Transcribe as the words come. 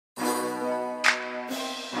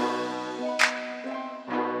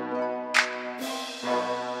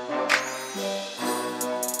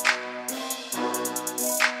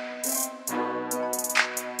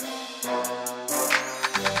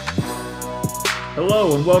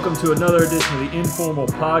Hello and welcome to another edition of the Informal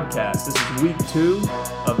Podcast. This is week 2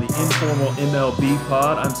 of the Informal MLB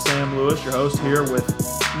Pod. I'm Sam Lewis, your host here with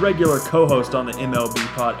regular co-host on the MLB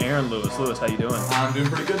Pod, Aaron Lewis. Lewis, how you doing? I'm doing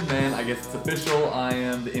pretty good, man. I guess it's official. I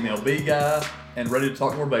am the MLB guy and ready to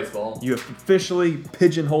talk more baseball. You have officially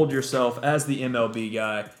pigeonholed yourself as the MLB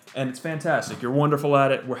guy, and it's fantastic. You're wonderful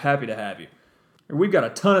at it. We're happy to have you. We've got a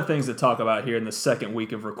ton of things to talk about here in the second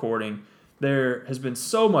week of recording. There has been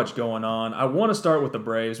so much going on. I want to start with the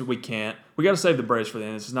Braves, but we can't. We got to save the Braves for the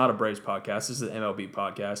end. This is not a Braves podcast. This is an MLB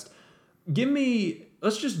podcast.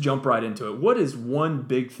 Let's just jump right into it. What is one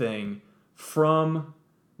big thing from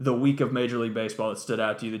the week of Major League Baseball that stood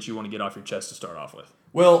out to you that you want to get off your chest to start off with?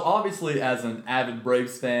 Well, obviously, as an avid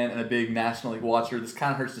Braves fan and a big National League watcher, this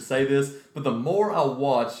kind of hurts to say this, but the more I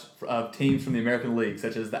watch of teams from the American League,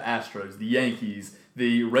 such as the Astros, the Yankees,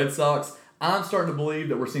 the Red Sox, I'm starting to believe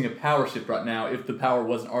that we're seeing a power shift right now if the power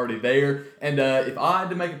wasn't already there. And if I had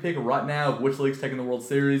to make a pick right now of which league's taking the World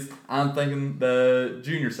Series, I'm thinking the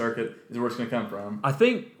junior circuit is where it's going to come from. I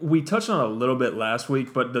think we touched on it a little bit last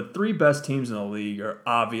week, but the three best teams in the league are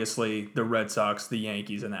obviously the Red Sox, the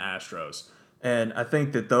Yankees, and the Astros. And I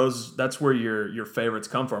think that that's where your favorites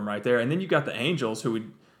come from right there. And then you've got the Angels, who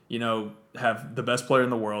would, have the best player in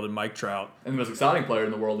the world in Mike Trout. And the most exciting player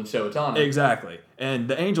in the world in Shohei Ohtani. Exactly. And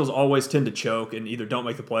the Angels always tend to choke and either don't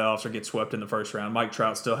make the playoffs or get swept in the first round. Mike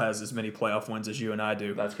Trout still has as many playoff wins as you and I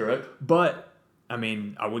do. That's correct. But, I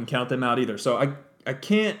wouldn't count them out either. So I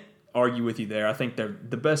can't argue with you there. I think the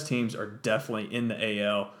best teams are definitely in the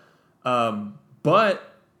AL.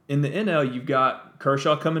 But in the NL, you've got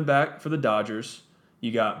Kershaw coming back for the Dodgers.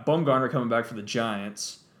 You got Bumgarner coming back for the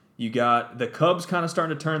Giants. You got the Cubs kind of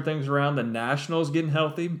starting to turn things around. The Nationals getting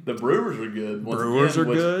healthy. The Brewers are good. Brewers are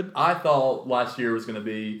good. I thought last year was going to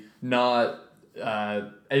be not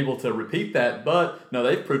able to repeat that, but no,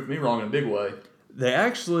 they've proved me wrong in a big way. They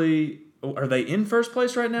actually... Are they in first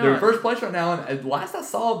place right now? They're in first place right now, and last I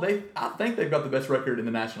saw, I think they've got the best record in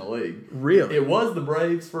the National League. Really? It was the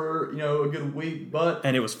Braves for a good week, but...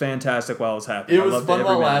 And it was fantastic while it was happening. It was fun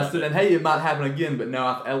while it lasted, and hey, it might happen again, but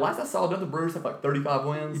no, at last I saw, don't the Brewers have like 35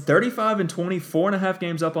 wins? 35 and 20, 4.5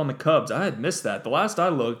 games up on the Cubs. I had missed that. The last I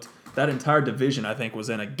looked, that entire division, I think,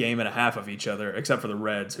 was in a game and a half of each other, except for the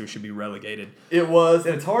Reds, who should be relegated. It was,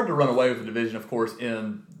 and it's hard to run away with the division, of course,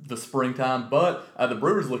 in the springtime, but the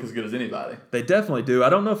Brewers look as good as anybody. They definitely do. I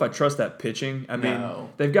don't know if I trust that pitching.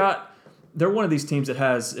 They're one of these teams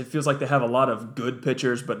that it feels like they have a lot of good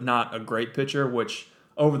pitchers, but not a great pitcher, which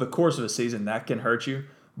over the course of a season, that can hurt you.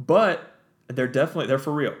 But they're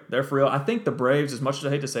for real. They're for real. I think the Braves, as much as I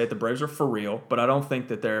hate to say it, the Braves are for real, but I don't think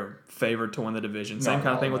that they're favored to win the division. Same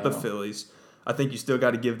kind of thing with the Phillies. I think you still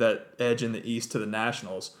got to give that edge in the East to the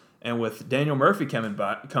Nationals. And with Daniel Murphy coming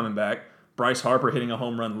back, Bryce Harper hitting a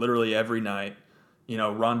home run literally every night.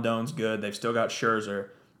 Rondon's good. They've still got Scherzer.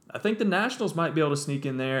 I think the Nationals might be able to sneak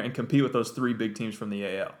in there and compete with those three big teams from the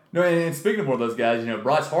AL. No, and speaking of one of those guys,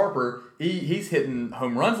 Bryce Harper, he's hitting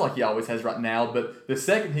home runs like he always has right now, but the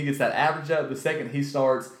second he gets that average up, the second he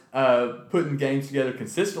starts putting games together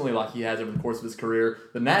consistently like he has over the course of his career,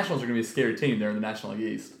 the Nationals are going to be a scary team there in the National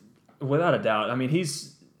League East. Without a doubt.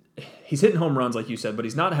 He's hitting home runs like you said, but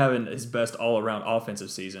he's not having his best all-around offensive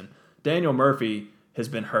season. Daniel Murphy has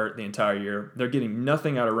been hurt the entire year. They're getting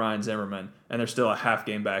nothing out of Ryan Zimmerman, and they're still a half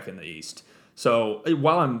game back in the East. So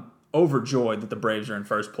while I'm overjoyed that the Braves are in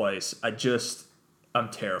first place, I'm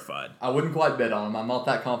terrified. I wouldn't quite bet on them. I'm not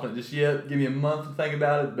that confident just yet. Give me a month to think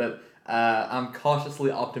about it, but I'm cautiously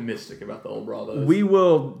optimistic about the old Bravos. We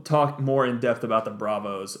will talk more in depth about the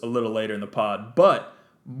Bravos a little later in the pod, but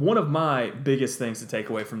one of my biggest things to take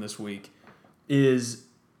away from this week is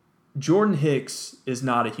Jordan Hicks is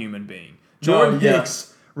not a human being. Jordan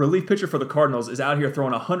Hicks, relief pitcher for the Cardinals, is out here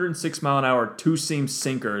throwing 106-mile-an-hour two-seam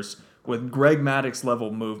sinkers with Greg Maddux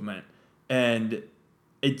level movement, and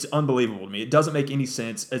it's unbelievable to me. It doesn't make any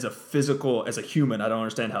sense as a human. I don't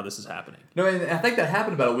understand how this is happening. No, and I think that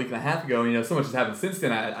happened about a week and a half ago. So much has happened since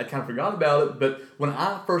then. I kind of forgot about it, but when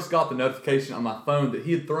I first got the notification on my phone that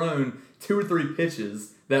he had thrown 2 or 3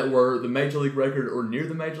 pitches that were the Major League record or near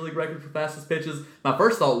the Major League record for fastest pitches, my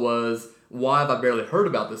first thought was, why have I barely heard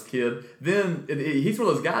about this kid? Then he's one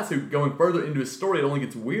of those guys who, going further into his story, it only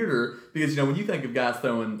gets weirder because, when you think of guys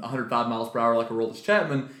throwing 105 miles per hour like Aroldis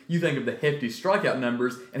Chapman, you think of the hefty strikeout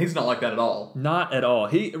numbers, and he's not like that at all. Not at all.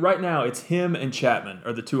 Right now, it's him and Chapman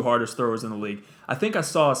are the two hardest throwers in the league. I think I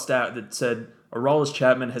saw a stat that said Aroldis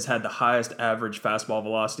Chapman has had the highest average fastball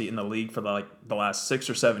velocity in the league for the last 6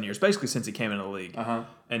 or 7 years, basically since he came into the league.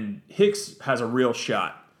 And Hicks has a real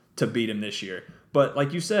shot to beat him this year. But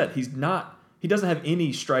like you said, he doesn't have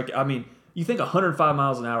any strike. you think 105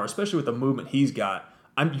 miles an hour, especially with the movement he's got,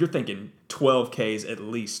 you're thinking 12 Ks at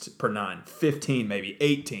least per 9, 15 maybe,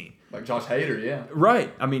 18. Like Josh Hader, yeah.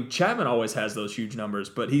 Right. I mean, Chapman always has those huge numbers,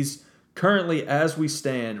 but he's currently, as we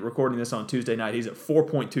stand, recording this on Tuesday night, he's at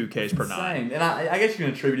 4.2 Ks per 9. And I guess you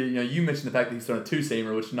can attribute it, you mentioned the fact that he's throwing a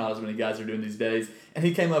two-seamer, which not as many guys are doing these days, and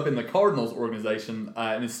he came up in the Cardinals organization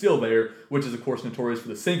and is still there, which is, of course, notorious for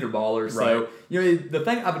the sinker baller. Right. So, the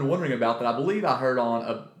thing I've been wondering about that I believe I heard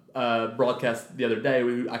on a broadcast the other day,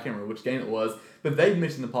 I can't remember which game it was, but they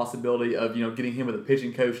mentioned the possibility of, getting him with a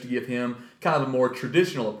pitching coach to give him kind of a more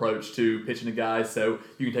traditional approach to pitching to guys so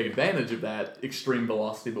you can take advantage of that extreme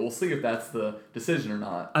velocity, but we'll see if that's the decision or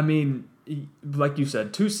not. I mean, like you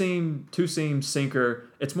said, two-seam sinker,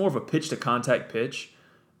 it's more of a pitch-to-contact pitch,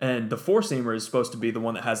 and the four-seamer is supposed to be the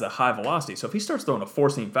one that has that high velocity. So if he starts throwing a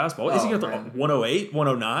four-seam fastball, is he going to throw 108,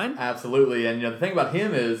 109? Absolutely, and the thing about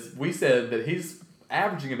him is we said that he's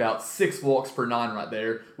averaging about 6 walks per 9 right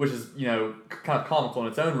there, which is, kind of comical in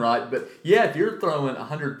its own right. But, yeah, if you're throwing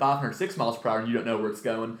 105, 106 miles per hour and you don't know where it's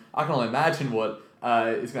going, I can only imagine what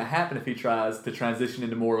is going to happen if he tries to transition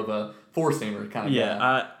into more of a four-seamer kind of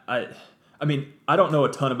guy. I mean, I don't know a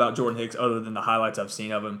ton about Jordan Hicks other than the highlights I've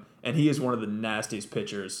seen of him, and he is one of the nastiest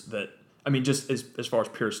pitchers that, I mean, just as far as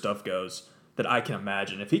pure stuff goes, that I can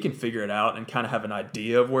imagine. If he can figure it out and kind of have an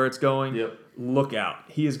idea of where it's going, Look out.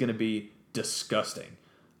 He is going to be disgusting.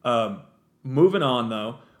 Moving on,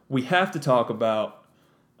 though, we have to talk about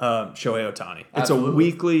Shohei Ohtani. It's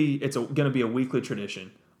going to be a weekly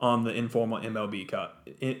tradition on the informal MLB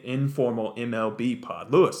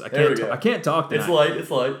pod. Lewis, I can't talk tonight. It's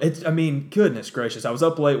late. I mean, goodness gracious. I was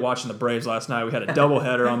up late watching the Braves last night. We had a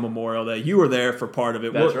doubleheader on Memorial Day. You were there for part of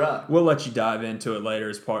it. That's right. We'll let you dive into it later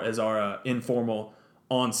as our informal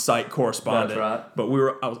on-site correspondent. That's right. But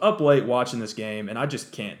I was up late watching this game, and I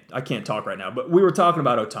can't talk right now. But we were talking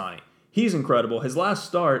about Ohtani. He's incredible. His last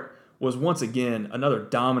start was once again another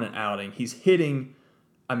dominant outing. He's hitting,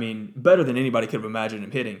 I mean, better than anybody could have imagined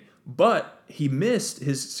him hitting. But he missed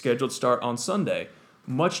his scheduled start on Sunday,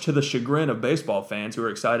 much to the chagrin of baseball fans who are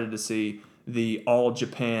excited to see the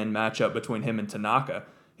all-Japan matchup between him and Tanaka.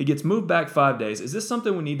 He gets moved back 5 days. Is this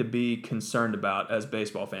something we need to be concerned about as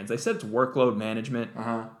baseball fans? They said it's workload management,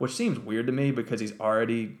 which seems weird to me because he's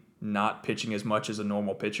already not pitching as much as a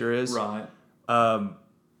normal pitcher is. Right.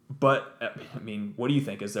 But, I mean, what do you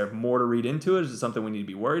think? Is there more to read into it? Is it something we need to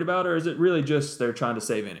be worried about? Or is it really just they're trying to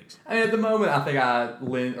save innings? I mean, at the moment, I think I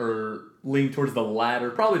lean towards the latter.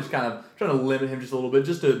 Probably just kind of trying to limit him just a little bit,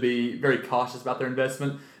 just to be very cautious about their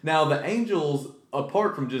investment. Now, the Angels,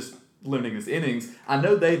 apart from just limiting his innings, I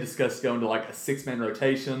know they discussed going to like a 6-man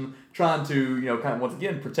rotation, trying to, kind of once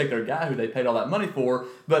again protect their guy who they paid all that money for.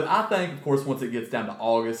 But I think, of course, once it gets down to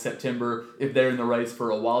August, September, if they're in the race for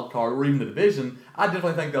a wild card or even the division, I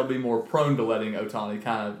definitely think they'll be more prone to letting Ohtani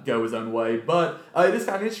kind of go his own way. But it is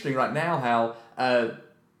kind of interesting right now how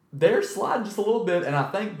they're sliding just a little bit, and I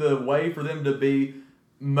think the way for them to be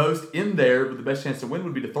most in there with the best chance to win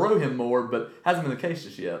would be to throw him more, but hasn't been the case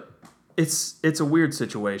just yet. It's a weird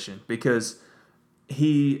situation because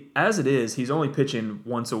he's only pitching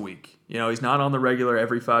once a week. He's not on the regular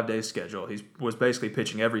every 5-day schedule. He was basically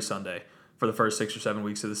pitching every Sunday for the first 6 or 7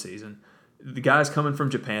 weeks of the season. The guys coming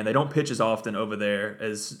from Japan, they don't pitch as often over there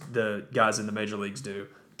as the guys in the major leagues do.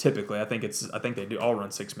 Typically, I think they do all run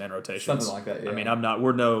 6-man rotations. Something like that, yeah. I mean,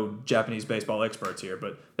 we're no Japanese baseball experts here,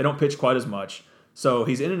 but they don't pitch quite as much. So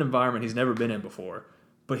he's in an environment he's never been in before,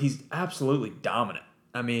 but he's absolutely dominant.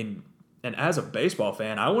 I mean, and as a baseball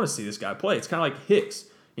fan, I want to see this guy play. It's kind of like Hicks.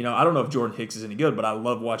 I don't know if Jordan Hicks is any good, but I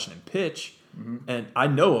love watching him pitch. Mm-hmm. And I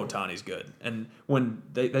know Ohtani's good. And when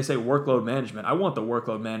they say workload management, I want the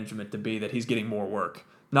workload management to be that he's getting more work.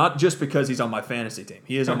 Not just because he's on my fantasy team.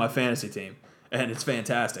 He is on my fantasy team, and it's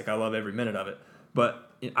fantastic. I love every minute of it.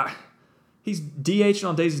 But he's DHing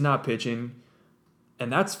on days he's not pitching,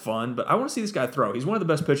 and that's fun, but I want to see this guy throw. He's one of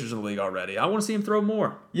the best pitchers in the league already. I want to see him throw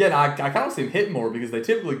more. Yeah, and I kind of see him hit more because they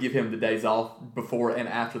typically give him the days off before and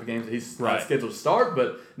after the games that he's scheduled to start.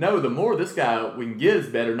 But no, the more this guy we can get is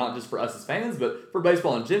better, not just for us as fans, but for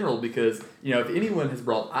baseball in general because, if anyone has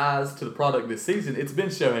brought eyes to the product this season, it's been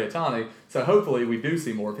Shohei Ohtani. So hopefully we do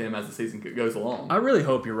see more of him as the season goes along. I really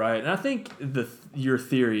hope you're right. And I think your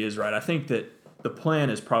theory is right. I think that the plan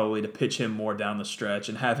is probably to pitch him more down the stretch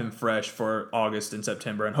and have him fresh for August and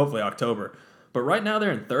September and hopefully October. But right now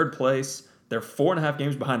they're in third place. They're 4.5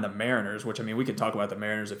 games behind the Mariners, which, I mean, we can talk about the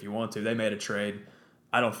Mariners if you want to. They made a trade.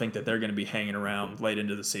 I don't think that they're going to be hanging around late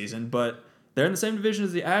into the season. But they're in the same division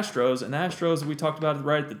as the Astros, and the Astros, we talked about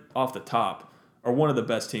it off the top, are one of the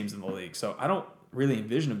best teams in the league. So really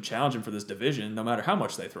envision them challenging for this division, no matter how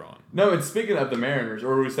much they throw in. No, and speaking of the Mariners,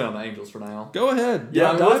 or are we staying on the Angels for now? Go ahead.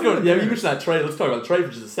 Yeah, let's go. Yeah, you mentioned that trade. Let's talk about the trade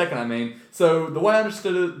for just a second. So the way I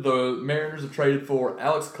understood it, the Mariners have traded for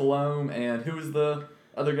Alex Colomé and who was the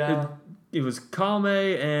other guy? It was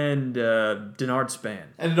Colomé and Denard Span.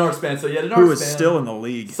 So yeah, Denard who is Span, still in the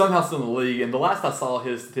league. Somehow still in the league. And the last I saw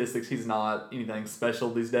his statistics, he's not anything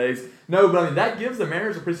special these days. No, but that gives the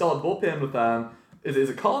Mariners a pretty solid bullpen with Is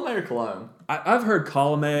it Colomé or Colomé? I've heard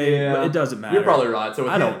Colomé, but it doesn't matter. You're probably right. So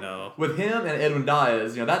don't know. With him and Edwin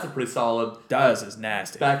Diaz, that's a pretty solid. Diaz is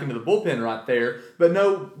nasty. Back into the bullpen right there. But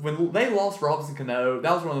no, when they lost Robinson Cano,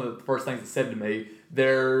 that was one of the first things that said to me,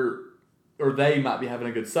 they might be having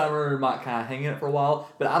a good summer, might kind of hang in it for a while,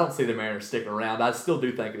 but I don't see the Mariners sticking around. I still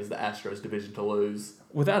do think it is the Astros division to lose.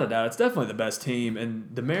 Without a doubt, it's definitely the best team, and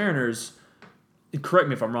the Mariners, correct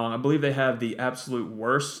me if I'm wrong, I believe they have the absolute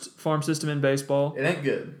worst farm system in baseball. It ain't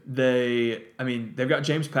good. They've got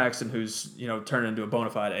James Paxton, who's turned into a bona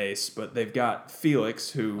fide ace, but they've got Felix,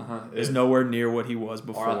 who is nowhere near what he was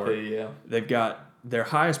before. RIP, yeah. They've got their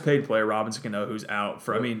highest paid player, Robinson Cano, who's out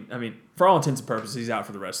for. For all intents and purposes, he's out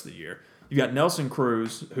for the rest of the year. You've got Nelson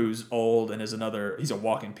Cruz, who's old and he's a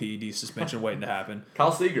walking PED suspension waiting to happen.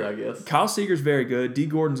 Kyle Seager, I guess. Kyle Seager's very good. D.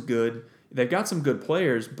 Gordon's good. They've got some good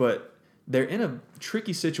players, but they're in a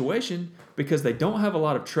tricky situation because they don't have a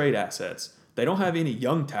lot of trade assets. They don't have any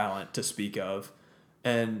young talent to speak of,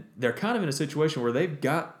 and they're kind of in a situation where they've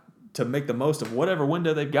got to make the most of whatever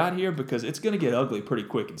window they've got here because it's going to get ugly pretty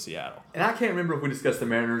quick in Seattle. And I can't remember if we discussed the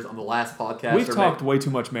Mariners on the last podcast. We've talked way too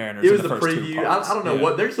much Mariners. It was the preview. I don't know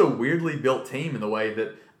what. They're just a weirdly built team in the way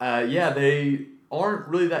that, they aren't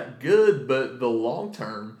really that good, but the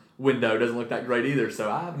long-term window doesn't look that great either. So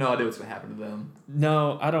I have no idea what's going to happen to them.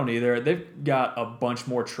 No, I don't either. They've got a bunch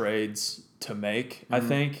more trades to make, I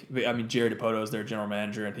think. Jerry Dipoto is their general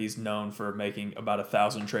manager, and he's known for making about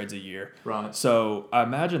 1,000 trades a year. Right. So I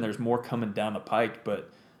imagine there's more coming down the pike, but,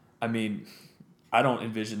 I don't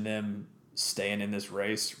envision them staying in this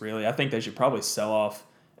race, really. I think they should probably sell off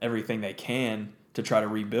everything they can to try to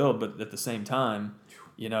rebuild, but at the same time,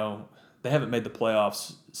 they haven't made the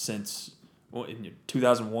playoffs since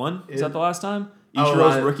 2001? Is that the last time?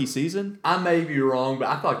 Ichiro's rookie season? I may be wrong, but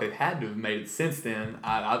I feel like they've had to have made it since then.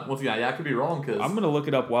 Once again, I could be wrong. I'm going to look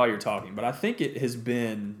it up while you're talking, but I think it has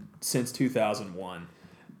been since 2001.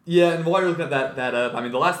 Yeah, and while you're looking at that up,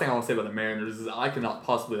 the last thing I want to say about the Mariners is I cannot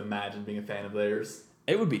possibly imagine being a fan of theirs.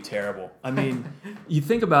 It would be terrible. You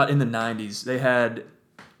think about in the 90s, they had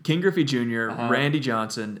King Griffey Jr., Randy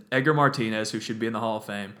Johnson, Edgar Martinez, who should be in the Hall of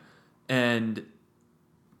Fame, and...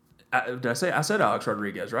 Did I say? I said Alex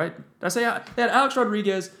Rodriguez, right? Did I say they had Alex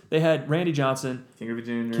Rodriguez? They had Randy Johnson, King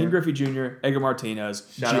Griffey Jr., Edgar Martinez.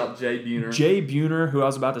 Shout out Jay Buhner. Jay Buhner, who I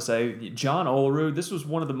was about to say, John Olerud. This was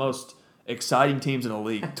one of the most exciting teams in the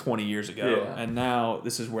league 20 years ago, and now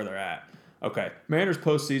this is where they're at. Okay, Mariners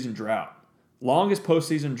postseason drought, longest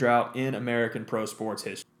postseason drought in American pro sports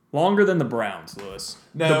history. Longer than the Browns, Lewis.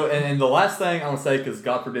 No, and the last thing I want to say, because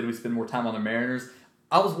God forbid we spend more time on the Mariners.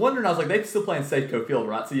 I was wondering, they're still playing Safeco Field,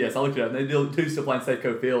 right? So, yes, I looked it up. They do still playing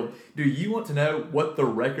Safeco Field. Do you want to know what the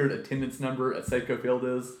record attendance number at Safeco Field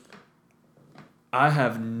is? I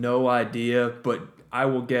have no idea, but I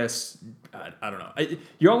will guess, I don't know.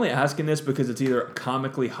 You're only asking this because it's either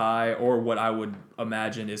comically high or what I would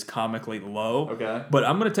imagine is comically low. Okay. But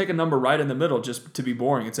I'm going to take a number right in the middle just to be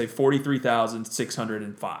boring and say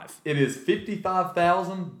 43,605. It is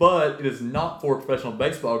 55,000, but it is not for a professional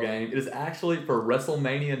baseball game. It is actually for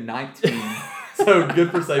WrestleMania 19. So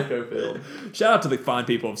good for Safeco Field. Shout out to the fine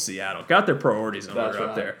people of Seattle. Got their priorities in order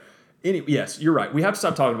up there. Yes, you're right. We have to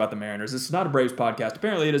stop talking about the Mariners. This is not a Braves podcast.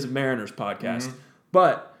 Apparently, it is a Mariners podcast. Mm-hmm.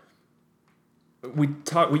 But you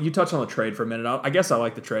touched on the trade for a minute. I guess I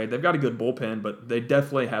like the trade. They've got a good bullpen, but they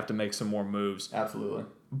definitely have to make some more moves. Absolutely.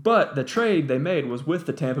 But the trade they made was with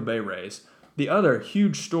the Tampa Bay Rays. The other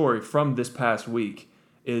huge story from this past week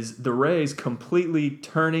is the Rays completely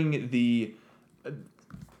turning the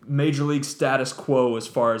Major League status quo as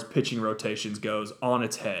far as pitching rotations goes on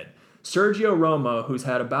its head. Sergio Romo, who's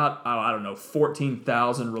had about,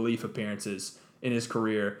 14,000 relief appearances in his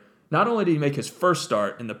career, not only did he make his first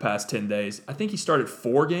start in the past 10 days, I think he started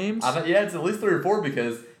 4 games. It's at least 3 or 4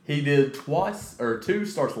 because he did 2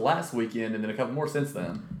 starts last weekend and then a couple more since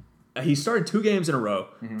then. He started 2 games in a row.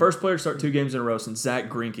 Mm-hmm. First player to start 2 games in a row since Zach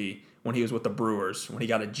Greinke when he was with the Brewers, when he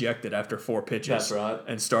got ejected after 4 pitches. That's right.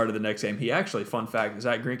 And started the next game. He actually, fun fact,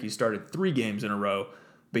 Zach Greinke started 3 games in a row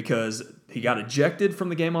because he got ejected from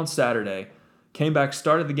the game on Saturday, came back,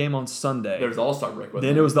 started the game on Sunday. There was the All-Star break.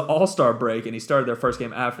 Then it was the All-Star break, and he started their first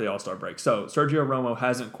game after the All-Star break. So Sergio Romo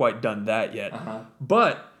hasn't quite done that yet. Uh-huh.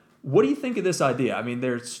 But What do you think of this idea? I mean,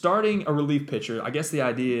 they're starting a relief pitcher. I guess the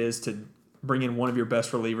idea is to bring in one of your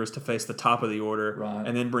best relievers to face the top of the order, right,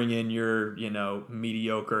 and then bring in your,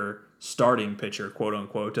 mediocre starting pitcher, quote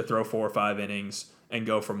unquote, to throw 4 or 5 innings and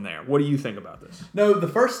go from there. What do you think about this? No, the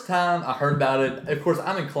first time I heard about it, of course,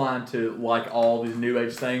 I'm inclined to like all these new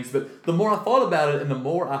age things, but the more I thought about it and the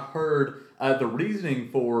more I heard the reasoning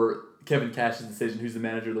for Kevin Cash's decision, who's the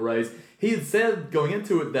manager of the Rays, he had said going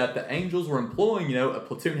into it that the Angels were employing, a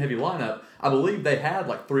platoon-heavy lineup. I believe they had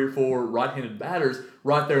like 3 or 4 right-handed batters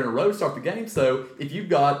right there in a row to start the game. So if you've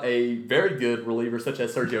got a very good reliever such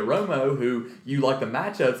as Sergio Romo, who you like the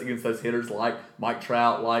matchups against those hitters like Mike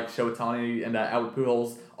Trout, like Shohei Ohtani, and Albert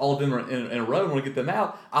Pujols, all of them are in a row and want to get them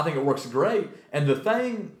out, I think it works great. And the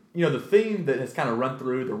thing, the theme that has kind of run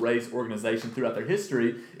through the Rays organization throughout their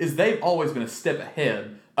history is they've always been a step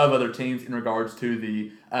ahead of other teams in regards to the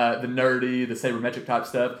nerdy, the sabermetric type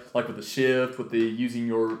stuff, like with the shift, with the using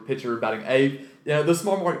your pitcher batting eighth. The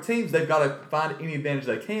small market teams, they've got to find any advantage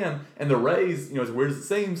they can, and the Rays, as weird as it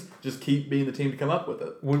seems, just keep being the team to come up with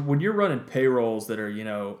it. When you're running payrolls that are,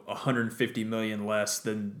 $150 million less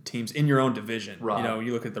than teams in your own division, right.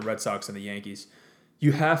 You look at the Red Sox and the Yankees,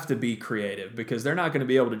 you have to be creative because they're not going to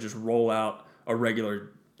be able to just roll out a regular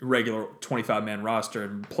 25-man roster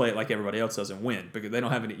and play it like everybody else does and win because they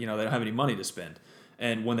don't have any, they don't have any money to spend.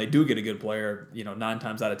 And when they do get a good player, 9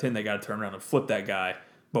 times out of 10 they got to turn around and flip that guy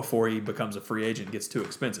before he becomes a free agent and gets too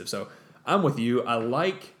expensive. So I'm with you. I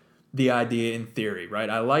like the idea in theory, right?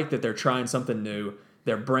 I like that they're trying something new.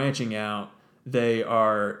 They're branching out. They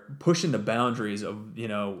are pushing the boundaries of,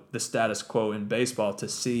 the status quo in baseball to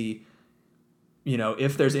see,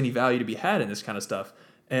 if there's any value to be had in this kind of stuff.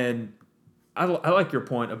 And I like your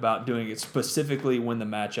point about doing it specifically when the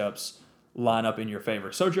matchups line up in your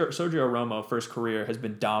favor. Sergio Romo, first career, has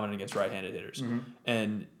been dominant against right-handed hitters. Mm-hmm.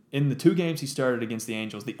 And in the 2 games he started against the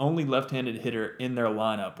Angels, the only left-handed hitter in their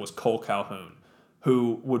lineup was Cole Calhoun,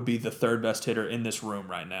 who would be the 3rd best hitter in this room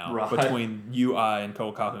right now. Right. Between you, I, and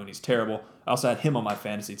Cole Calhoun. He's terrible. I also had him on my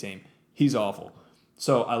fantasy team. He's awful.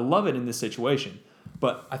 So I love it in this situation.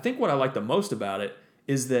 But I think what I like the most about it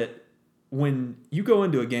is that when you go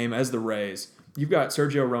into a game as the Rays, you've got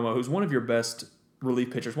Sergio Romo, who's one of your best relief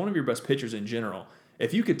pitchers, one of your best pitchers in general.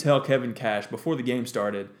 If you could tell Kevin Cash before the game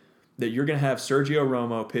started that you're going to have Sergio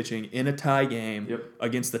Romo pitching in a tie game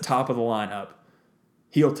against the top of the lineup,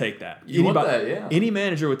 he'll take that. Want that, yeah. Any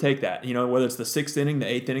manager would take that. Whether it's the 6th inning, the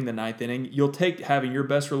 8th inning, the 9th inning, you'll take having your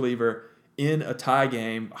best reliever in a tie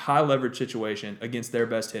game, high leverage situation against their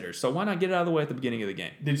best hitters. So why not get it out of the way at the beginning of the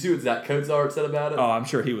game? Did you see what Zach Cozart said about it? Oh, I'm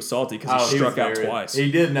sure he was salty because he struck out twice. He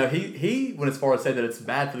did. No, he went as far as say that it's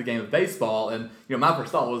bad for the game of baseball. And my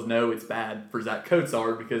first thought was no, it's bad for Zach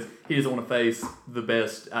Cozart because he doesn't want to face the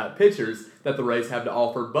best pitchers that the Rays have to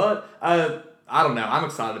offer. But I don't know. I'm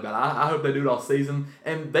excited about it. I hope they do it all season.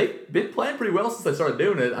 And they've been playing pretty well since they started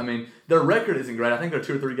doing it. I mean, their record isn't great. I think they're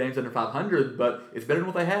 2 or 3 games under 500, but it's better than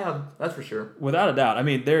what they have. That's for sure. Without a doubt. I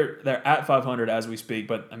mean, they're at 500 as we speak,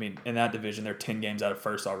 but I mean, in that division, they're 10 games out of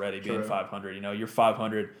first already, being 500. You're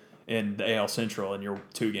 500 in the AL Central, and you're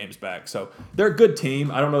 2 games back. So they're a good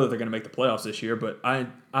team. I don't know that they're going to make the playoffs this year, but I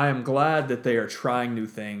am glad that they are trying new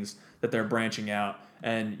things, that they're branching out.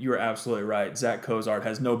 And you are absolutely right. Zach Cozart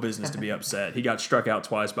has no business to be upset. He got struck out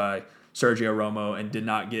twice by Sergio Romo and did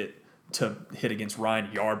not get to hit against Ryan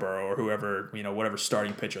Yarbrough or whoever, whatever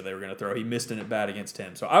starting pitcher they were going to throw. He missed an at-bat against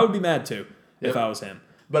him. So I would be mad too if I was him.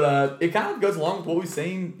 But it kind of goes along with what we've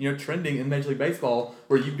seen, trending in Major League Baseball,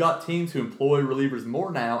 where you've got teams who employ relievers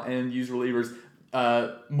more now and use relievers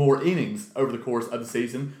more innings over the course of the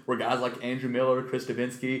season, where guys like Andrew Miller, Chris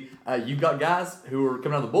Davinsky, you've got guys who are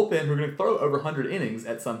coming out of the bullpen who are going to throw over 100 innings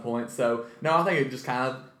at some point. So, no, I think it just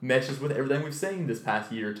kind of meshes with everything we've seen this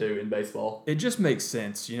past year or two in baseball. It just makes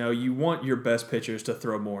sense. You want your best pitchers to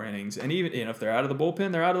throw more innings. And even if they're out of the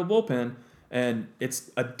bullpen, they're out of the bullpen. And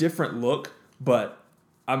it's a different look, but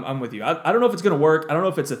I'm with you. I don't know if it's going to work. I don't know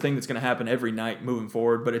if it's a thing that's going to happen every night moving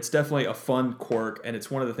forward, but it's definitely a fun quirk, and it's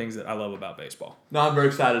one of the things that I love about baseball. No, I'm very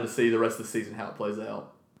excited to see the rest of the season, how it plays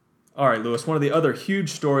out. All right, Lewis, one of the other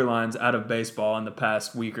huge storylines out of baseball in the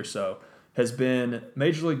past week or so has been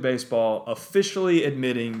Major League Baseball officially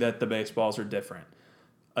admitting that the baseballs are different.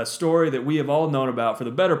 A story that we have all known about for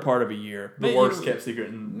the better part of a year. The worst kept secret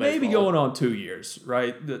in baseball. Maybe going on 2 years,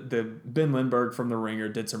 right? The Ben Lindbergh from The Ringer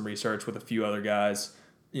did some research with a few other guys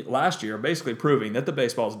last year, basically proving that the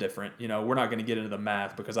baseball is different. We're not going to get into the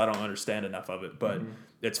math because I don't understand enough of it, but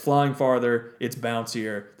it's flying farther, it's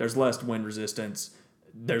bouncier, there's less wind resistance,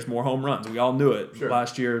 there's more home runs. We all knew it. Sure.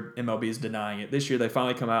 Last year, MLB is denying it. This year, they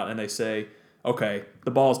finally come out and they say, okay,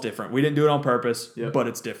 the ball's different. We didn't do it on purpose, but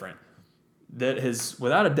it's different. that has,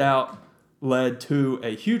 without a doubt, led to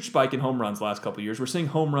a huge spike in home runs the last couple of years. We're seeing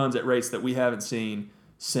home runs at rates that we haven't seen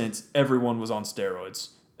since everyone was on steroids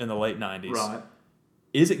in the late 90s. Right.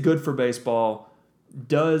 Is it good for baseball? What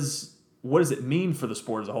does it mean for the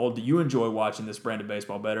sport as a whole? Do you enjoy watching this brand of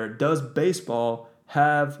baseball better? Does baseball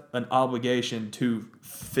have an obligation to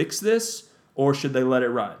fix this, or should they let it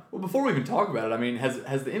ride? Well, before we even talk about it, I mean, has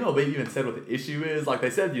the MLB even said what the issue is? Like they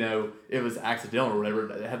said, it was accidental or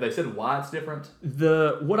whatever. Have they said why it's different?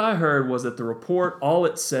 What I heard was that the report, all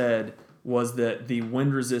it said was that the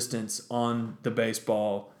wind resistance on the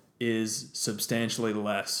baseball is substantially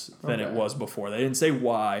less than it was before. They didn't say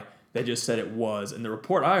why. They just said it was. And the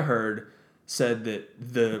report I heard said that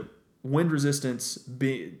the wind resistance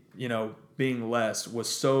being less was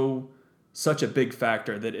such a big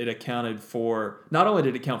factor that it accounted for, not only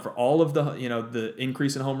did it account for all of the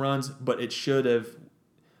increase in home runs, but it should have,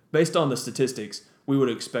 based on the statistics, we would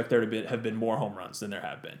expect there to have been more home runs than there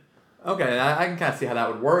have been. Okay, I can kind of see how that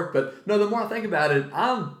would work, but no, the more I think about it,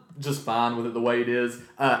 I'm just fine with it the way it is.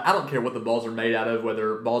 I don't care what the balls are made out of,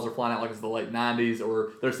 whether balls are flying out like it's the late 90s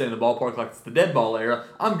or they're staying in the ballpark like it's the dead ball era.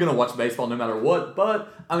 I'm going to watch baseball no matter what,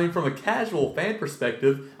 but I mean, from a casual fan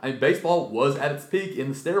perspective, baseball was at its peak in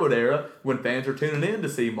the steroid era when fans were tuning in to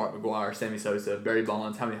see Mark McGwire, Sammy Sosa, Barry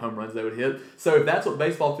Bonds, how many home runs they would hit. So if that's what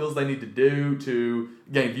baseball feels they need to do to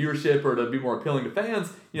gain viewership or to be more appealing to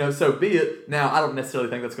fans, so be it. Now, I don't necessarily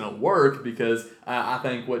think that's going to work because I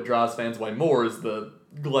think what drives fans way more is the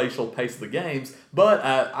glacial pace of the games, but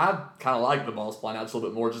I kind of like the balls flying out just a little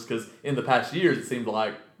bit more just because in the past years it seemed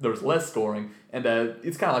like there was less scoring, and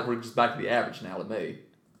it's kind of like we're just back to the average now to me.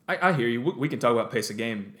 I hear you. We can talk about pace of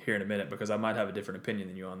game here in a minute because I might have a different opinion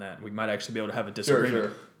than you on that. We might actually be able to have a disagreement.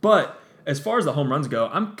 Sure. But as far as the home runs go,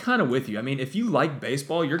 I'm kind of with you. I mean, if you like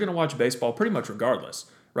baseball, you're going to watch baseball pretty much regardless,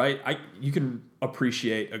 right? You can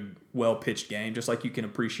appreciate a well-pitched game just like you can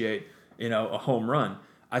appreciate, a home run.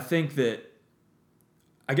 I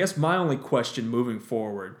guess my only question moving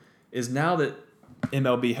forward is now that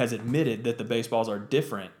MLB has admitted that the baseballs are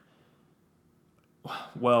different,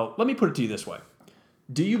 well, let me put it to you this way.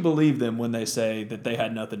 Do you believe them when they say that they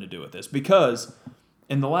had nothing to do with this? Because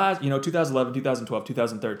in the last, 2011, 2012,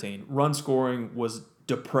 2013, run scoring was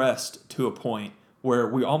depressed to a point where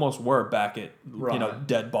we almost were back at,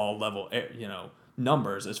 dead ball level,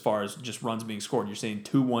 numbers as far as just runs being scored. You're seeing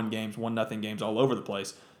 2-1 games, 1-0 games all over the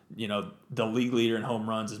place. The league leader in home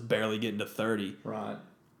runs is barely getting to 30. Right.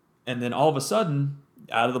 And then all of a sudden,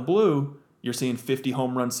 out of the blue, you're seeing 50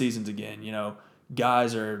 home run seasons again.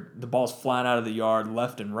 The ball's flying out of the yard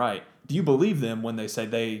left and right. Do you believe them when they say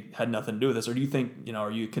they had nothing to do with this? Or do you think,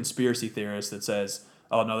 are you a conspiracy theorist that says,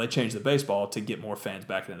 oh, no, they changed the baseball to get more fans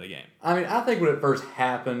back into the game? I mean, I think when it first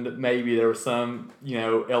happened, maybe there was some,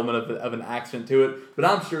 element of an accident to it. But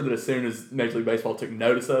I'm sure that as soon as Major League Baseball took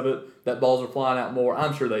notice of it, that balls were flying out more,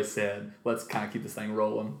 I'm sure they said, let's kind of keep this thing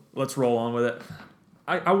rolling. Let's roll on with it.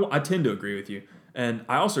 I tend to agree with you. And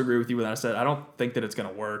I also agree with you when I said I don't think that it's going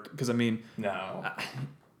to work. Because, no.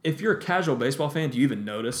 If you're a casual baseball fan, do you even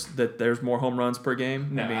notice that there's more home runs per game?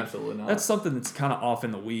 No, absolutely not. That's something that's kind of off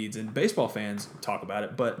in the weeds. And baseball fans talk about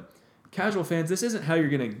it. But casual fans, this isn't how you're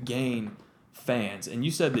going to gain fans. And you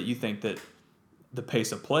said that you think that the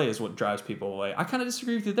pace of play is what drives people away. I kind of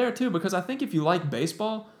disagree with you there, too. Because I think if you like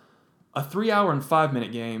baseball, a 3-hour and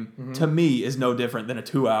 5-minute game, to me, is no different than a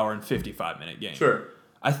 2-hour and 55-minute game. Sure.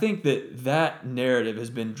 I think that narrative has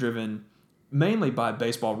been driven mainly by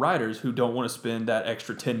baseball writers who don't want to spend that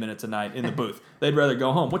extra 10 minutes a night in the booth. They'd rather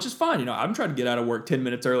go home, which is fine. I'm trying to get out of work 10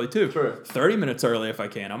 minutes early too. Sure. 30 minutes early if I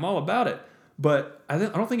can. I'm all about it. But I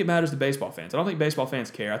don't think it matters to baseball fans. I don't think baseball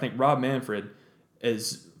fans care. I think Rob Manfred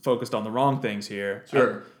is focused on the wrong things here.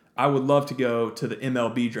 Sure. I would love to go to the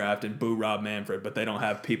MLB draft and boo Rob Manfred, but they don't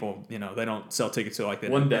have people, they don't sell tickets to like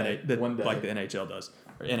One day. Like the NHL does,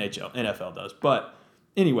 or NFL does. But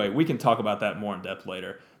anyway, we can talk about that more in depth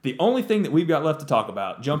later. The only thing that we've got left to talk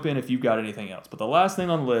about, jump in if you've got anything else. But the last thing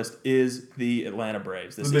on the list is the Atlanta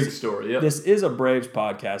Braves. The big story, yeah. This is a Braves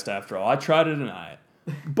podcast after all. I try to deny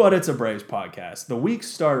it, but it's a Braves podcast. The week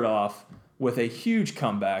started off with a huge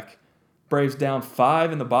comeback. Braves down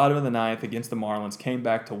 5 in the bottom of the 9th against the Marlins, came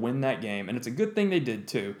back to win that game. And it's a good thing they did,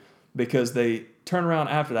 too, because they turn around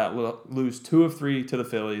after that, lose 2 of 3 to the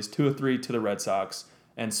Phillies, 2 of 3 to the Red Sox,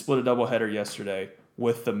 and split a doubleheader yesterday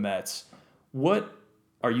with the Mets. What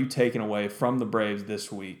are you taking away from the Braves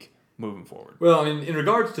this week moving forward? Well, in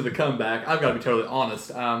regards to the comeback, I've got to be totally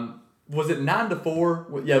honest. Was it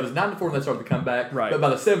 9-4? Yeah, it was 9-4 when they started the comeback. Right. But by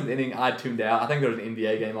the 7th inning, I tuned out. I think there was an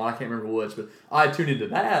NBA game on. I can't remember which, but I tuned into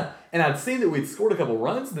that, and I'd seen that we'd scored a couple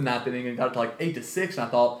runs in the 9th inning and got it to like 8-6, and I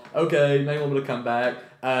thought, okay, maybe a little bit of comeback.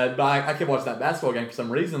 But I kept watching that basketball game for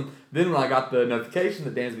some reason. Then when I got the notification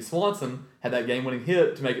that Dansby Swanson had that game-winning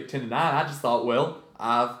hit to make it 10-9, I just thought, well,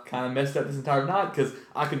 I've kind of messed up this entire night because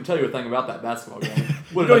I couldn't tell you a thing about that basketball game.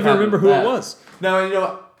 You don't even remember who it was. No,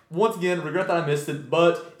 and once again, regret that I missed it,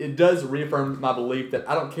 but it does reaffirm my belief that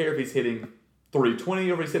I don't care if he's hitting 320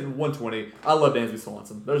 or if he's hitting 120. I love Dansby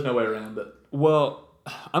Swanson. There's no way around it. Well,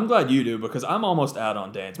 I'm glad you do because I'm almost out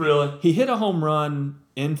on Dansby. Really? He hit a home run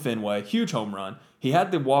in Fenway, huge home run. He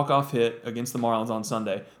had the walk-off hit against the Marlins on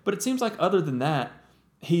Sunday. But it seems like other than that,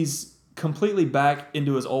 he's completely back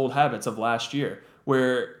into his old habits of last year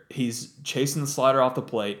where he's chasing the slider off the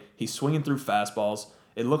plate, he's swinging through fastballs.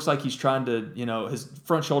 It looks like he's trying to, his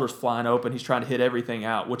front shoulder's flying open. He's trying to hit everything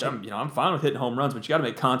out, which I'm fine with hitting home runs, but you got to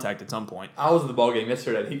make contact at some point. I was at the ball game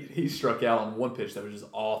yesterday. He struck out on one pitch that was just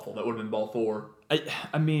awful. That would have been ball 4.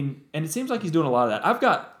 I mean, and it seems like he's doing a lot of that.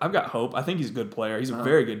 I've got hope. I think he's a good player. He's a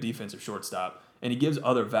very good defensive shortstop, and he gives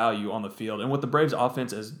other value on the field. And with the Braves'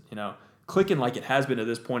 offense is, clicking like it has been at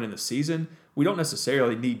this point in the season, we don't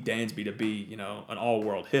necessarily need Dansby to be, an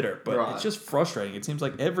all-world hitter, but It's just frustrating. It seems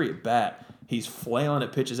like every at bat he's flailing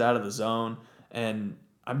at pitches out of the zone, and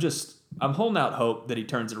I'm holding out hope that he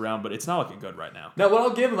turns it around, but it's not looking good right now. No, what I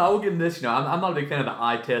will give him this. I'm not a big fan of the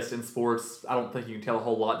eye test in sports. I don't think you can tell a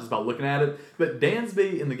whole lot just by looking at it. But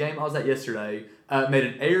Dansby, in the game I was at yesterday, made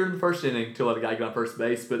an error in the first inning to let a guy get on first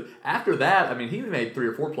base. But after that, he made 3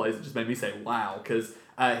 or 4 plays that just made me say, wow, because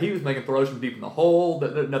he was making throws from deep in the hole,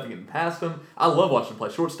 nothing getting past him. I love watching him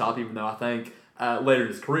play shortstop, even though I think later in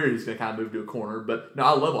his career he's going to kind of move to a corner. But no,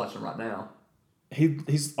 I love watching him right now.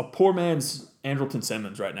 He's a poor man's Andrelton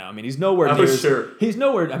Simmons right now. He's nowhere near. Sure. He's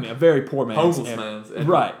nowhere. A very poor man's. Homeless man's.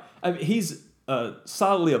 Right. He's a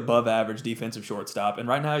solidly above average defensive shortstop, and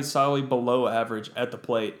right now he's solidly below average at the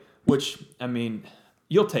plate. Which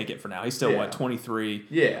you'll take it for now. He's still 23.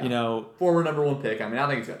 Yeah. Former number 1 pick. I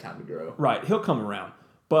think he's got time to grow. Right. He'll come around.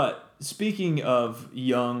 But speaking of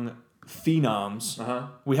young phenoms,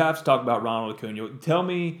 we have to talk about Ronald Acuna.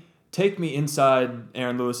 Take me inside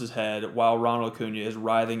Aaron Lewis's head while Ronald Acuna is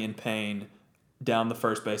writhing in pain down the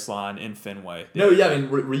first base line in Fenway. No, yeah,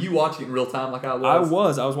 were you watching in real time like I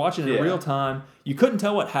was? I was watching it in real time. You couldn't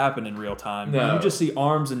tell what happened in real time. No. You just see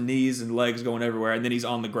arms and knees and legs going everywhere, and then he's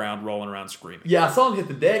on the ground rolling around screaming. Yeah, I saw him hit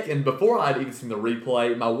the deck, and before I'd even seen the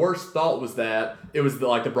replay, my worst thought was that it was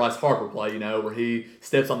the Bryce Harper play, where he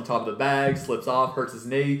steps on the top of the bag, slips off, hurts his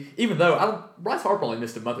knee. Even though Bryce Harper only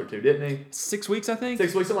missed a month or 2, didn't he? 6 weeks, I think.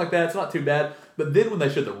 6 weeks, something like that. It's not too bad. But then when they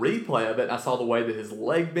showed the replay of it, and I saw the way that his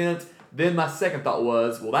leg bent. Then my second thought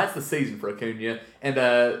was, well, that's the season for Acuna. And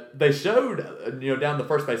they showed, down the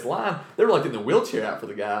first base line, they were getting the wheelchair out for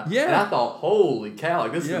the guy. Yeah. And I thought, holy cow,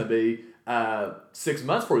 this is going to be 6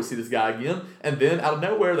 months before we see this guy again. And then out of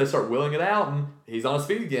nowhere, they start wheeling it out, and he's on his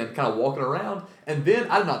feet again, kind of walking around. And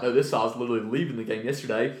then, I did not know this, so I was literally leaving the game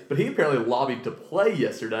yesterday, but he apparently lobbied to play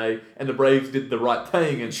yesterday, and the Braves did the right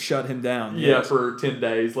thing and shut him down. Yeah, for 10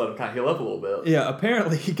 days, let him kind of heal up a little bit. Yeah,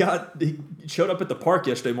 apparently he showed up at the park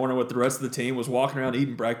yesterday morning with the rest of the team, was walking around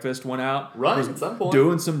eating breakfast, went out, running at some point,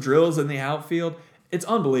 doing some drills in the outfield. It's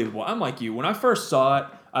unbelievable. I'm like you. When I first saw it,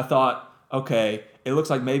 I thought, okay, it looks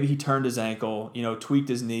like maybe he turned his ankle, tweaked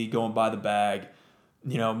his knee going by the bag.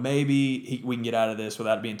 Maybe we can get out of this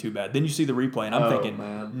without it being too bad. Then you see the replay, and I'm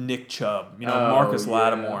thinking Nick Chubb, Marcus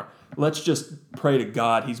Lattimore. Let's just pray to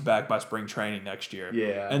God he's back by spring training next year.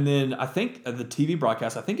 Yeah. And then I think the TV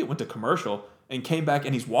broadcast, I think it went to commercial and came back,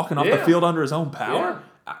 and he's walking off the field under his own power.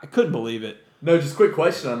 Yeah. I couldn't believe it. No, just a quick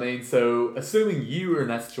question. So assuming you were in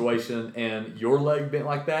that situation and your leg bent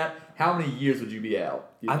like that, how many years would you be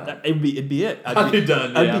out? It'd be it. I'd be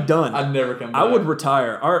done. I'd be done. I'd never come back. I would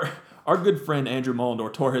retire. Our good friend Andrew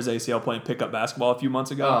Mullendore tore his ACL playing pickup basketball a few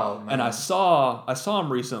months ago. Oh, man. And I saw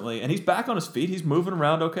him recently, and he's back on his feet. He's moving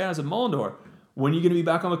around okay. I said, Mullendore, when are you going to be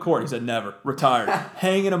back on the court? He said, never. Retired.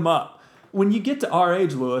 Hanging him up. When you get to our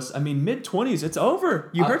age, Lewis, mid-20s, it's over.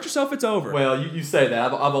 You hurt yourself, it's over. Well, you say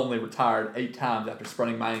that. I've only retired 8 times after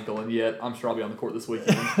spraining my ankle, and yet I'm sure I'll be on the court this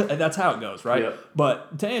weekend. And that's how it goes, right? Yep.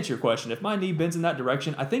 But to answer your question, if my knee bends in that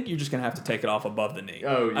direction, I think you're just going to have to take it off above the knee.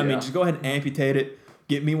 Oh, yeah. Just go ahead and amputate it.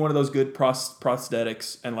 Get me one of those good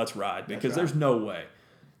prosthetics, and let's ride. Because there's no way.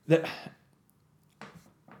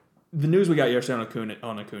 The news we got yesterday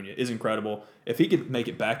on Acuna is incredible. If he could make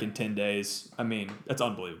it back in 10 days, that's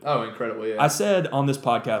unbelievable. Oh, incredible, yeah. I said on this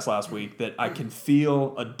podcast last week that I can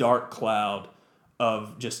feel a dark cloud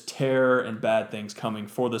of just terror and bad things coming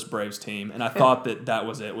for this Braves team, and I thought that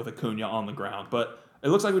was it with Acuna on the ground. But it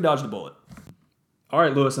looks like we dodged a bullet. All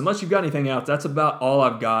right, Lewis, unless you've got anything else, that's about all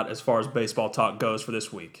I've got as far as baseball talk goes for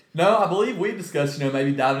this week. No, I believe we discussed,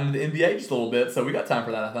 maybe diving into the NBA just a little bit, so we got time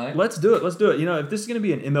for that, I think. Let's do it. If this is going to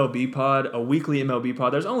be an MLB pod, a weekly MLB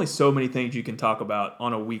pod, there's only so many things you can talk about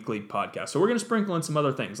on a weekly podcast. So we're going to sprinkle in some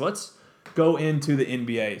other things. Let's go into the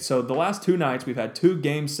NBA. So the last 2 nights, we've had 2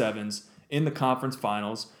 Game 7s in the conference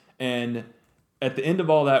finals, and at the end of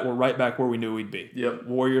all that, we're right back where we knew we'd be. Yep.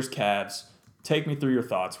 Warriors, Cavs. Take me through your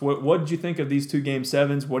thoughts. What did you think of these 2 Game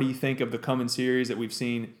 7s? What do you think of the coming series that we've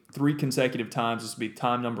seen 3 consecutive times? This will be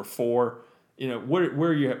time number 4.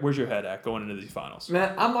 Where's your head at going into these finals?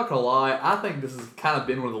 Man, I'm not going to lie. I think this has kind of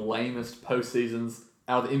been one of the lamest postseasons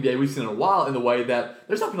out of the NBA we've seen in a while, in the way that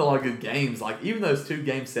there's not been a lot of good games. Like, even those 2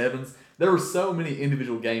 Game 7s, there were so many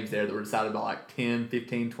individual games there that were decided by 10,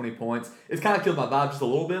 15, 20 points. It's kind of killed my vibe just a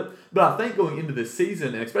little bit. But I think going into this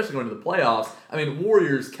season, and especially going into the playoffs,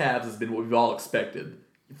 Warriors Cavs has been what we've all expected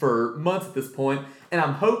for months at this point. And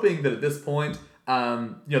I'm hoping that at this point,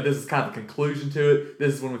 this is kind of the conclusion to it.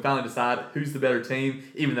 This is when we finally decide who's the better team,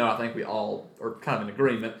 even though I think we all are kind of in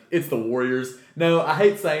agreement. It's the Warriors. No, I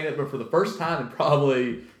hate saying it, but for the first time in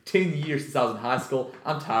probably 10 years since I was in high school,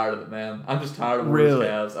 I'm tired of it, man. I'm just tired of Warriors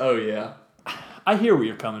Cavs. Oh, yeah. I hear where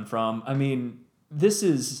you're coming from.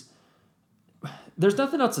 There's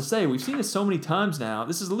nothing else to say. We've seen it so many times now.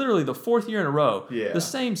 This is literally the 4th year in a row. Yeah. The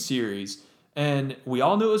same series. And we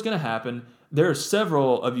all knew it was going to happen. There are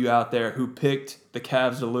several of you out there who picked the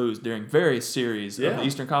Cavs to lose during various series of the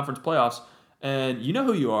Eastern Conference playoffs. And you know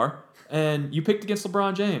who you are. And you picked against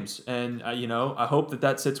LeBron James. And, I hope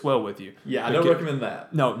that sits well with you. Yeah, I don't recommend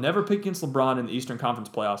that. No, never pick against LeBron in the Eastern Conference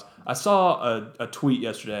playoffs. I saw a tweet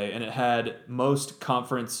yesterday, and it had most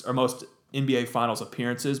NBA Finals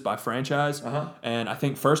appearances by franchise. And I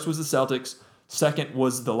think first was the Celtics, second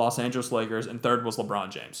was the Los Angeles Lakers, and third was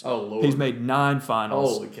LeBron James. Oh, Lord. He's made 9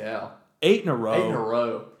 finals. Holy cow. 8 in a row. 8 in a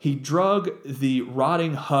row. He drug the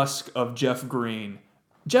rotting husk of Jeff Green.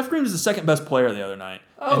 Jeff Green was the second best player the other night.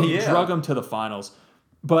 And he drug him to the finals.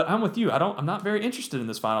 But I'm with you. I'm not very interested in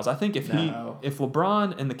this finals. I think if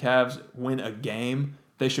LeBron and the Cavs win a game,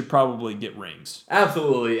 they should probably get rings.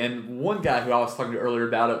 Absolutely. And one guy who I was talking to earlier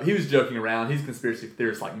about it, he was joking around. He's a conspiracy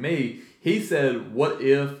theorist like me. He said, what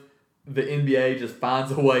if the NBA just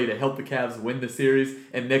finds a way to help the Cavs win the series,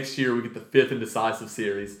 and next year we get the 5th and decisive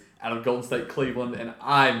series out of Golden State, Cleveland? And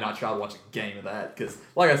I'm not sure I'd watch a game of that because,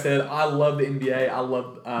 like I said, I love the NBA. I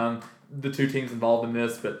love the 2 teams involved in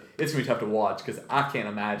this, but it's going to be tough to watch because I can't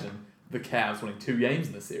imagine the Cavs winning 2 games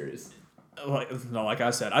in the series. Like I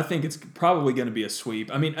said, I think it's probably going to be a sweep.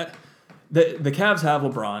 The Cavs have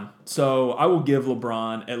LeBron, so I will give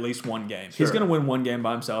LeBron at least 1 game. Sure. He's going to win 1 game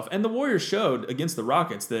by himself. And the Warriors showed against the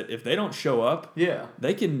Rockets that if they don't show up,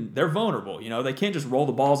 they're vulnerable. They can't just roll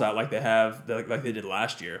the balls out like they did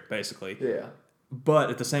last year, basically. Yeah. But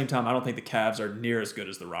at the same time, I don't think the Cavs are near as good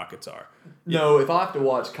as the Rockets are. No, if I have to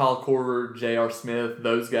watch Kyle Korver, J.R. Smith,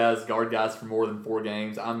 those guys, guard guys for more than 4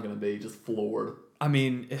 games, I'm going to be just floored.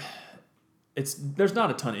 There's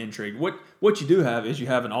not a ton of intrigue. What you do have is you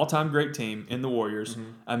have an all-time great team in the Warriors.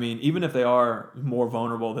 Mm-hmm. Even if they are more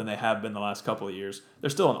vulnerable than they have been the last couple of years, they're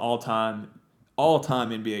still an all-time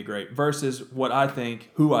NBA great versus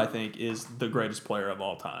who I think is the greatest player of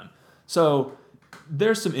all time. So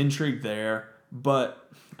there's some intrigue there, but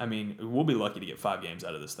we'll be lucky to get 5 games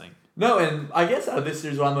out of this thing. No, and I guess out of this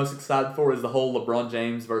series, what I'm most excited for is the whole LeBron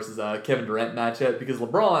James versus Kevin Durant matchup, because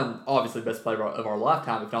LeBron, obviously best player of our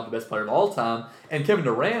lifetime, if not the best player of all time, and Kevin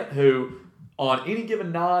Durant, who on any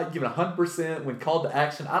given night, given 100%, when called to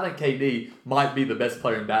action, I think KD might be the best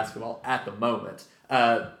player in basketball at the moment.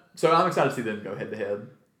 So I'm excited to see them go head-to-head.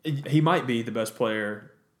 He might be the best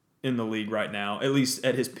player in the league right now, at least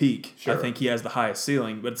at his peak. Sure. I think he has the highest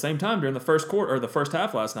ceiling. But at the same time, during the first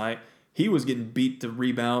half last night, he was getting beat to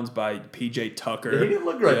rebounds by P.J. Tucker. Yeah, he didn't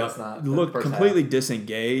look great last night. Looked completely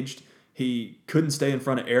disengaged. He couldn't stay in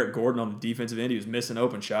front of Eric Gordon on the defensive end. He was missing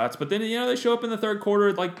open shots. But then, they show up in the third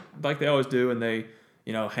quarter like they always do, and they,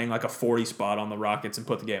 hang like a 40 spot on the Rockets and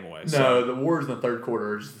put the game away. No, the Warriors in the third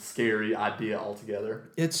quarter are just a scary idea altogether.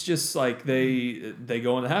 It's just like they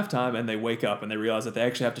go into halftime and they wake up and they realize that they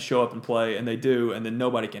actually have to show up and play, and they do, and then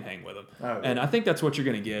nobody can hang with them. Oh, yeah. And I think that's what you're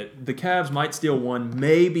going to get. The Cavs might steal 1,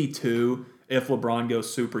 maybe 2 if LeBron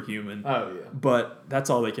goes superhuman. Oh, yeah. But that's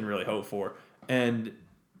all they can really hope for. And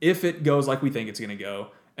if it goes like we think it's going to go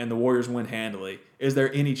and the Warriors win handily, is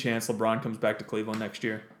there any chance LeBron comes back to Cleveland next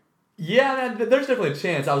year? Yeah, there's definitely a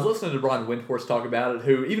chance. I was listening to Brian Windhorst talk about it,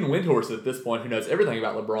 who, even Windhorst at this point, who knows everything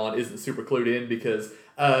about LeBron, isn't super clued in because,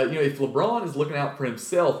 if LeBron is looking out for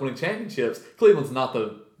himself winning championships, Cleveland's not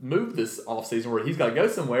the move this offseason where he's got to go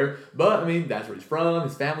somewhere. But, I mean, that's where he's from.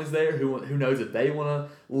 His family's there. Who knows if they want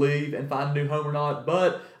to leave and find a new home or not.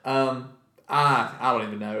 But I don't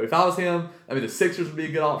even know. If I was him, I mean, the Sixers would be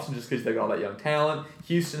a good option just because they got all that young talent.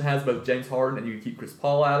 Houston has both James Harden and you can keep Chris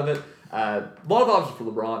Paul out of it. A lot of options for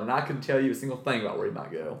LeBron, and I couldn't tell you a single thing about where he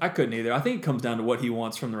might go. I couldn't either. I think it comes down to what he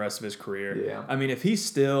wants from the rest of his career. Yeah. I mean, if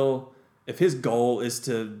his goal is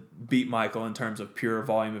to beat Michael in terms of pure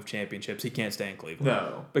volume of championships, he can't stay in Cleveland.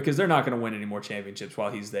 No. Because they're not going to win any more championships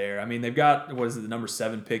while he's there. I mean, they've got, the number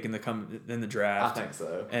 7 pick in the draft? I think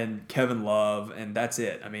so. And Kevin Love, and that's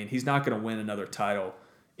it. I mean, he's not going to win another title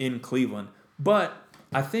in Cleveland. But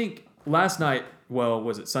I think last night,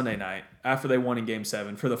 Sunday night, after they won in Game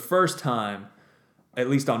 7, for the first time, at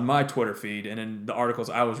least on my Twitter feed and in the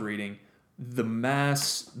articles I was reading, the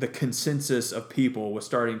consensus of people was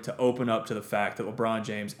starting to open up to the fact that LeBron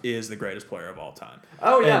James is the greatest player of all time.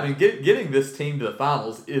 Oh, yeah. I mean, getting this team to the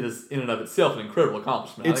finals is, in and of itself, an incredible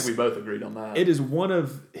accomplishment. I think we both agreed on that. It is one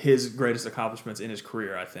of his greatest accomplishments in his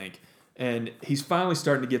career, I think. And he's finally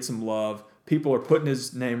starting to get some love. People are putting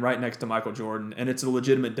his name right next to Michael Jordan, and it's a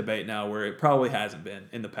legitimate debate now where it probably hasn't been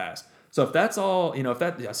in the past. So if that's all,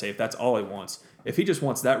 if that's all he wants, if he just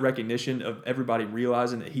wants that recognition of everybody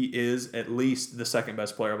realizing that he is at least the second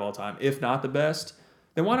best player of all time, if not the best,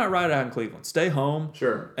 then why not ride it out in Cleveland? Stay home.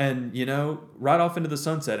 Sure. And, ride off into the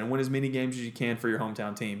sunset and win as many games as you can for your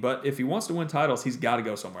hometown team. But if he wants to win titles, he's got to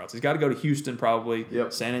go somewhere else. He's got to go to Houston probably,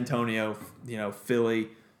 San Antonio, Philly,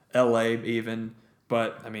 LA even.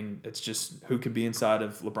 But, I mean, it's just who could be inside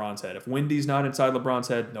of LeBron's head. If Wendy's not inside LeBron's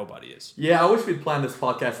head, nobody is. Yeah, I wish we'd planned this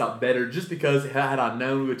podcast out better just because had I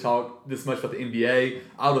known we would talk this much about the NBA,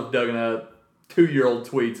 I would have dug up 2-year-old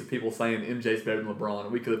tweets of people saying MJ's better than LeBron,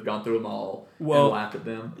 and we could have gone through them all and laughed at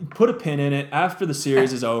them. Put a pin in it. After the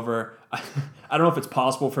series is over, I don't know if it's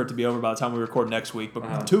possible for it to be over by the time we record next week, but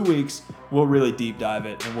in 2 weeks, we'll really deep dive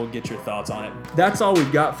it, and we'll get your thoughts on it. That's all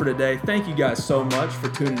we've got for today. Thank you guys so much for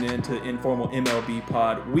tuning in to the Informal MLB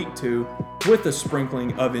Pod Week 2 with a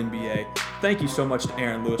sprinkling of NBA. Thank you so much to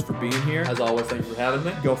Aaron Lewis for being here. As always, thank you for having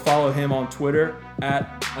me. Go follow him on Twitter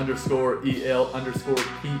at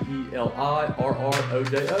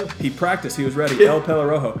 _EL_PELIRROJO. He practiced. He was ready. El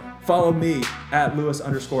Pellerojo. Follow me at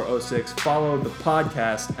Lewis_06. Follow the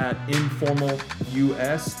podcast at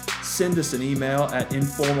InformalUS. Send us an email at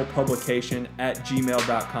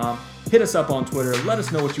informalpublication@gmail.com. Hit us up on Twitter. Let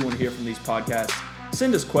us know what you want to hear from these podcasts.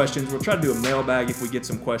 Send us questions. We'll try to do a mailbag if we get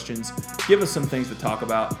some questions. Give us some things to talk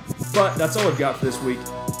about. But that's all we've got for this week.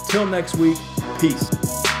 Till next week, peace.